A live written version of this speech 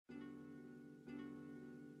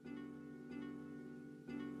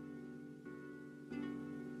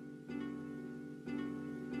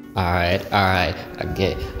Alright,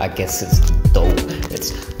 I guess it's dope.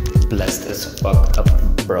 It's blessed as fuck up,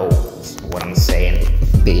 bro. That's what I'm saying.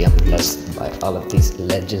 Being blessed by all of these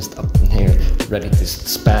legends up in here, ready to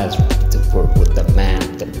spaz, to work with the man,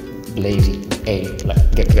 the Blazey, hey, like,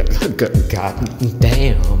 god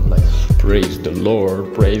damn, like, praise the Lord,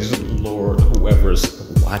 whoever's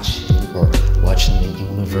watching or watching the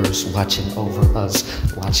universe, watching over us,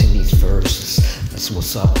 watching these verses. That's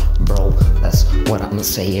what's up, bro. That's what I'm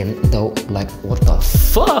saying, though. Like, what the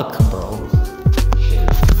fuck, bro?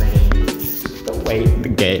 The way the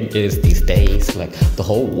game is these days, like, the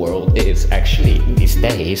whole world is actually these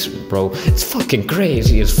days, bro. It's fucking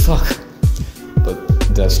crazy as fuck. But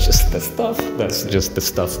that's just the stuff. That's just the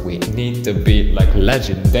stuff we need to be, like,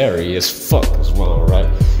 legendary as fuck as well, right?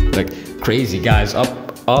 Like, crazy guys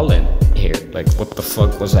up all in here. Like, what the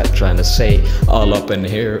fuck was I trying to say? All up in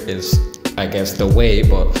here is, I guess, the way,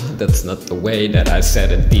 but that's not the way that I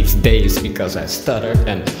said it these days, because I stuttered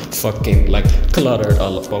and fucking, like, cluttered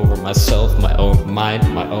all up over myself, my own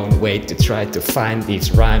mind, my own way to try to find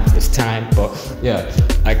these rhymes this time. But yeah,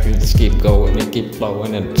 I can just keep going and keep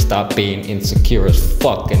flowing and stop being insecure as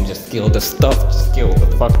fuck and just kill the stuff, just kill the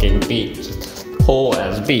fucking beat, just whole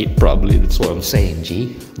ass beat, probably. That's what I'm saying,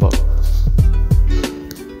 G. But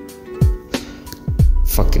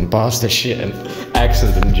fucking pause the shit and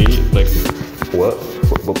accident, G. Like, what?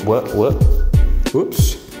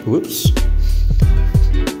 Whoops.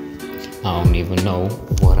 I don't even know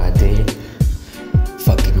what I did.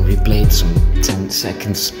 Fucking replayed some 10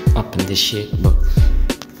 seconds up in this shit, but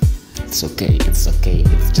it's okay. It's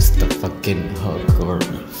just a fucking hook or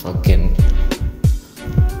fucking,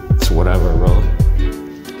 it's whatever, bro.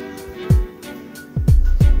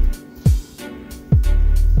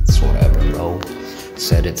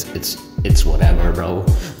 Said it's whatever, bro.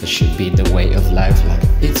 This should be the way of life. Like,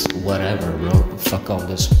 it's whatever, bro. Fuck all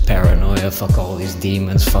this paranoia, fuck all these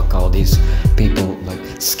demons, fuck all these people, like,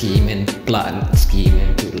 plotting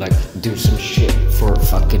to, like, do some shit for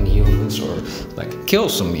fucking humans, or like kill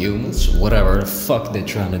some humans, whatever the fuck they're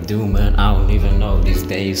trying to do, man. I don't even know these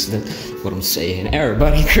days. That's what I'm saying.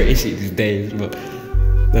 Everybody crazy these days, but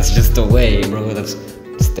that's just the way, bro. That's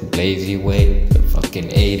the Blazey way, the fucking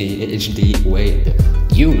ADHD way, the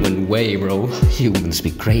human way, bro. Humans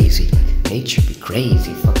be crazy, like, nature be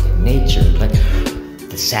crazy, fucking nature, like,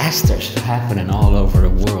 disasters are happening all over the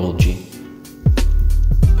world, G.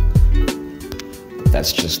 But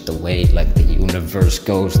that's just the way, like, the universe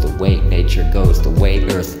goes, the way nature goes, the way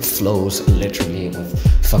Earth flows, literally, with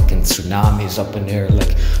fucking tsunamis up in there,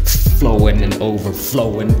 like, flowing and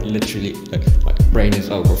overflowing, literally, like, my brain is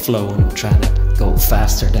overflowing. I'm trying to go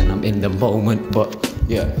faster than I'm in the moment, but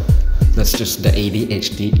yeah, that's just the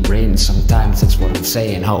ADHD brain. Sometimes that's what I'm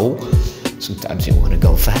saying, ho. Sometimes you want to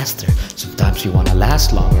go faster, sometimes you want to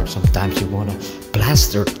last longer, sometimes you want to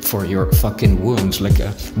plaster for your fucking wounds, like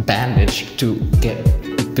a bandage to get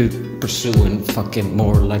pursuing fucking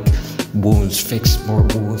more, like, wounds, fix more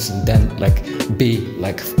wounds, and then, like, be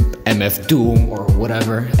like MF Doom or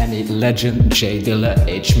whatever, any legend, J Dilla,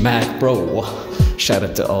 H Mac, bro. Shout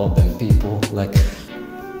out to all them people, like,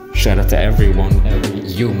 shout out to everyone, every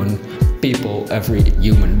human people, every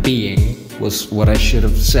human being was what I should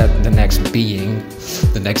have said. The next being,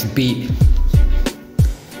 the next beat.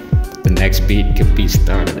 The next beat could be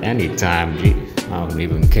started anytime, G. I don't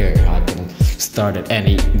even care. I can start it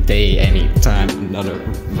any day, any time. Another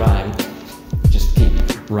rhyme. Just keep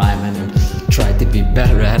rhyming and try to be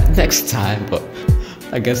better at next time. But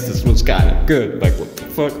I guess this was kind of good. Like, what the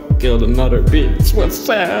fuck? Killed another beat. That's what's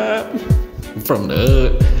up. From the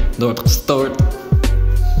hood, nooit gestoord.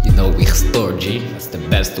 You know we gestoord, G. That's the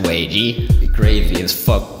best way, G. Be crazy as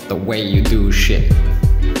fuck the way you do shit.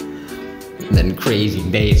 And then crazy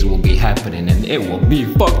days will be happening and it will be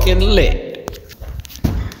fucking lit.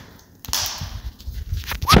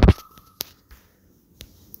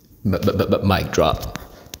 Mic drop.